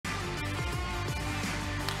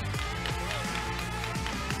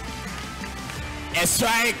A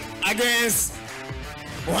strike against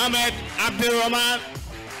Mohamed Abdulrahman.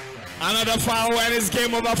 Another foul and it's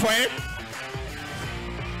game over for him.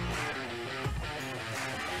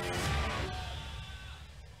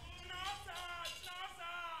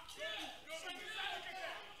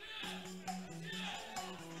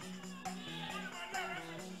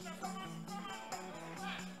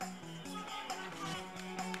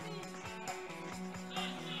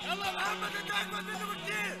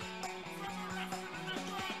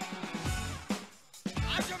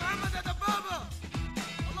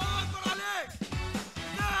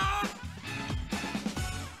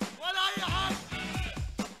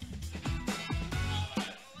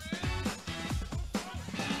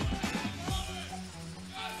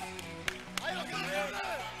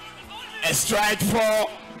 A strike for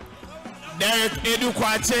Derek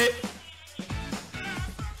Edukwache.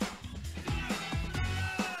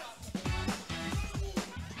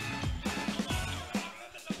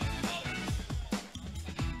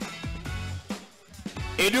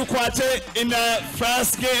 Edukwache in the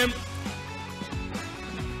first game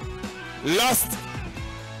lost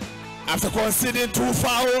after conceding 2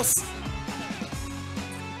 fouls.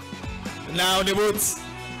 Now the boots.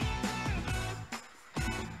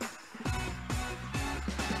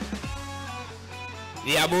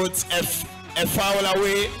 They are both a foul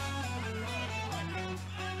away.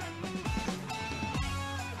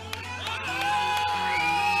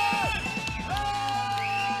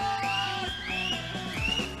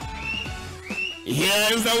 Here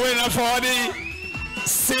is the winner for the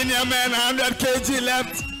senior men, 100 kg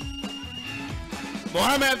left.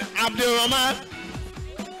 Mohamed Abdulrahman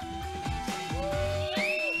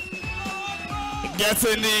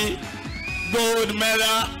getting the gold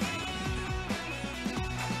medal.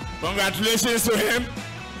 Congratulations to him.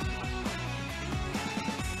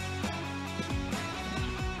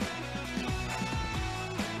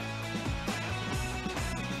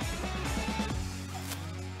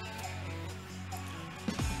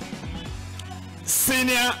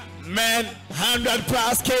 Senior men, 100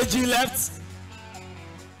 plus kg left.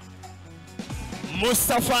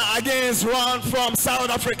 Mustafa against Ron from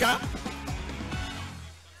South Africa.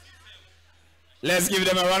 Let's give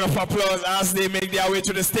them a round of applause as they make their way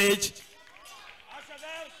to the stage.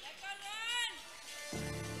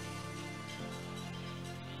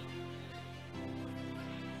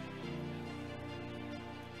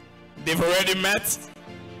 They've already met.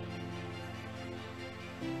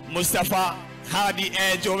 Mustafa had the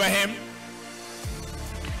edge over him.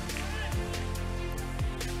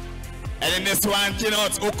 And in this one,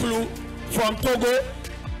 Kinot Okulu from Togo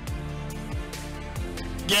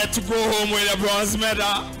get to go home with a bronze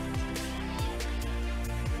medal.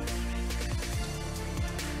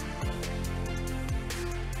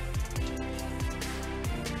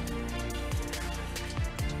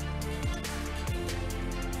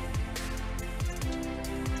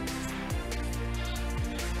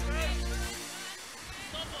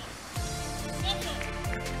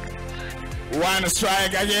 One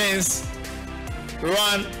strike against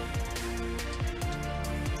Ron.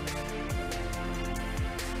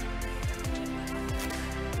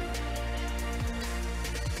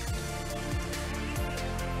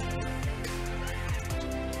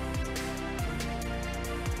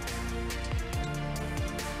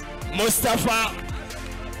 Mustafa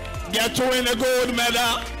get to win a gold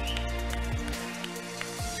medal.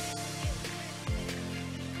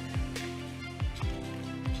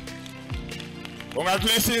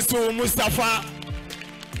 Congratulations to Mustafa.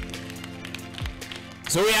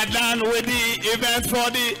 So we are done with the event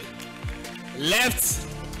for the left.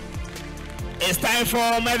 It's time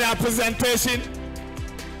for medal presentation.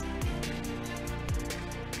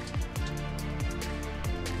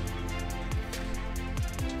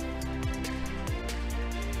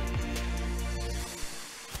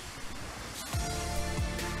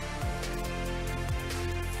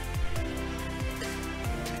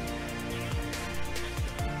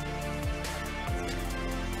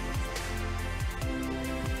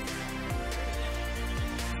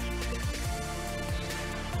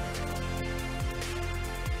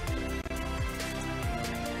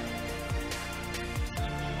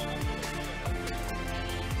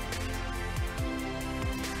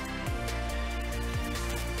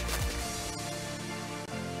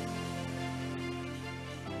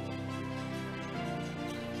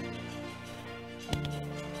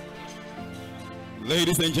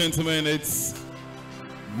 Ladies and gentlemen, it's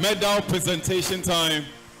medal presentation time.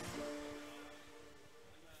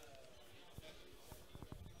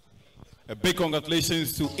 A big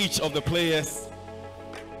congratulations to each of the players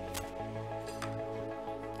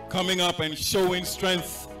coming up and showing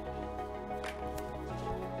strength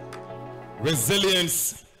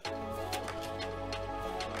resilience,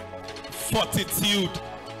 fortitude,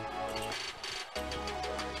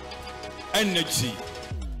 energy,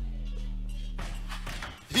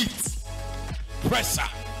 heat, pressure.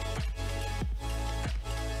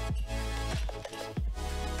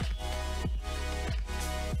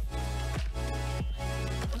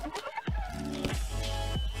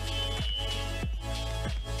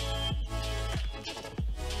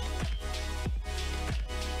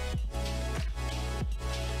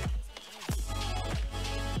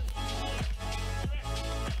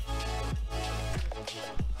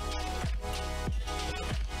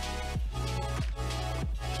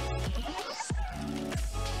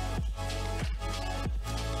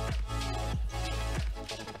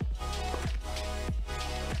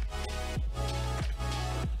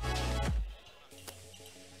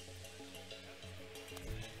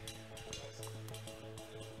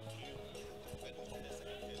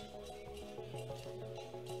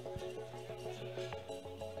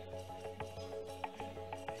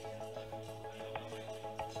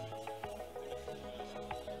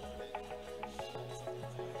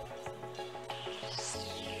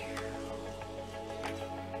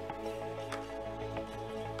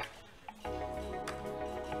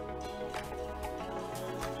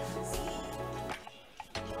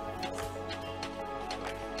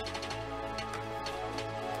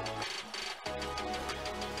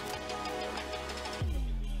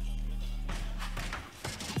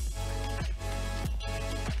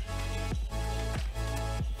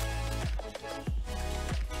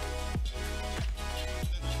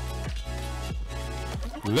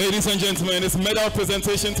 Ladies and gentlemen, it's medal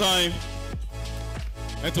presentation time.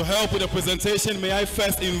 And to help with the presentation, may I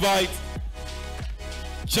first invite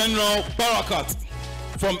General Barakat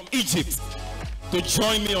from Egypt to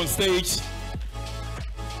join me on stage.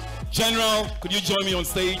 General, could you join me on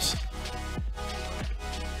stage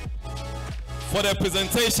for the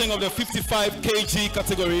presentation of the 55 kg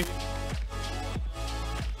category?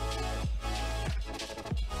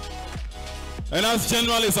 And as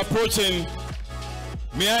General is approaching,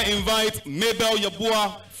 may I invite Mabel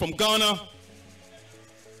Yabua from Ghana,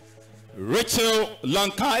 Rachel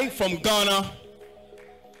Lankai from Ghana,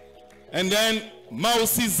 and then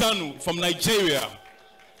Mausi Zanu from Nigeria.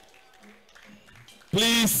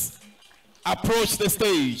 Please approach the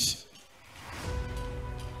stage.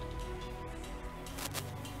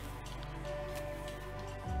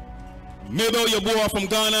 Mabel Yabua from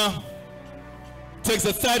Ghana takes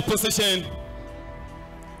the third position.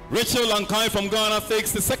 Rachel Lankai from Ghana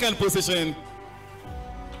takes the second position.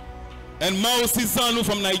 And Mausi Zanu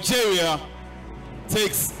from Nigeria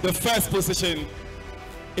takes the first position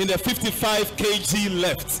in the 55 kg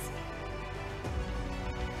left.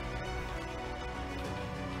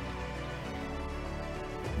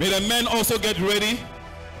 May the men also get ready.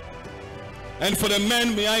 And for the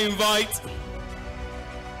men, may I invite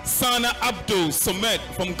Sana Abdul Somed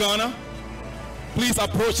from Ghana. Please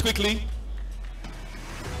approach quickly.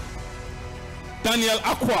 Daniel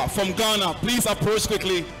Aqua from Ghana, please approach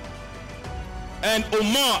quickly. And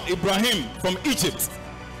Omar Ibrahim from Egypt,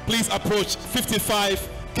 please approach. 55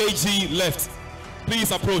 kg left.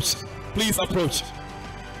 Please approach. Please approach.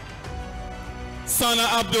 Sana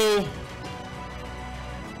Abdul,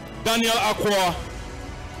 Daniel Aqua,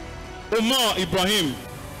 Omar Ibrahim,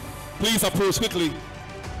 please approach quickly.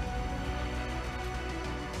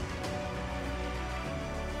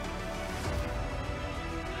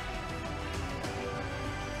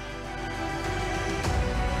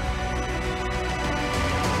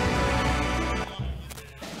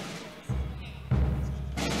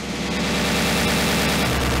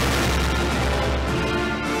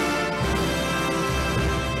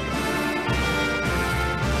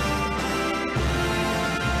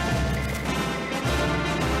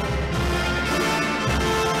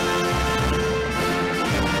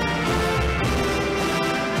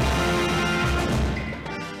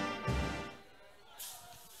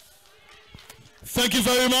 Thank you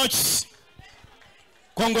very much.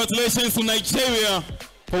 Congratulations to Nigeria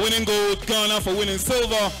for winning gold, Ghana for winning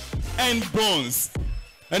silver and bronze.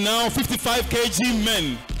 And now 55 kg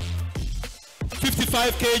men.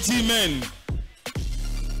 55 kg men.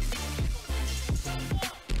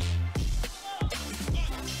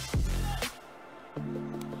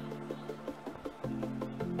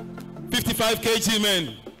 $55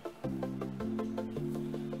 men.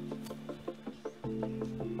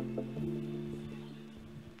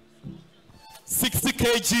 $60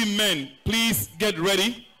 kg men, please get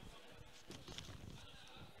ready.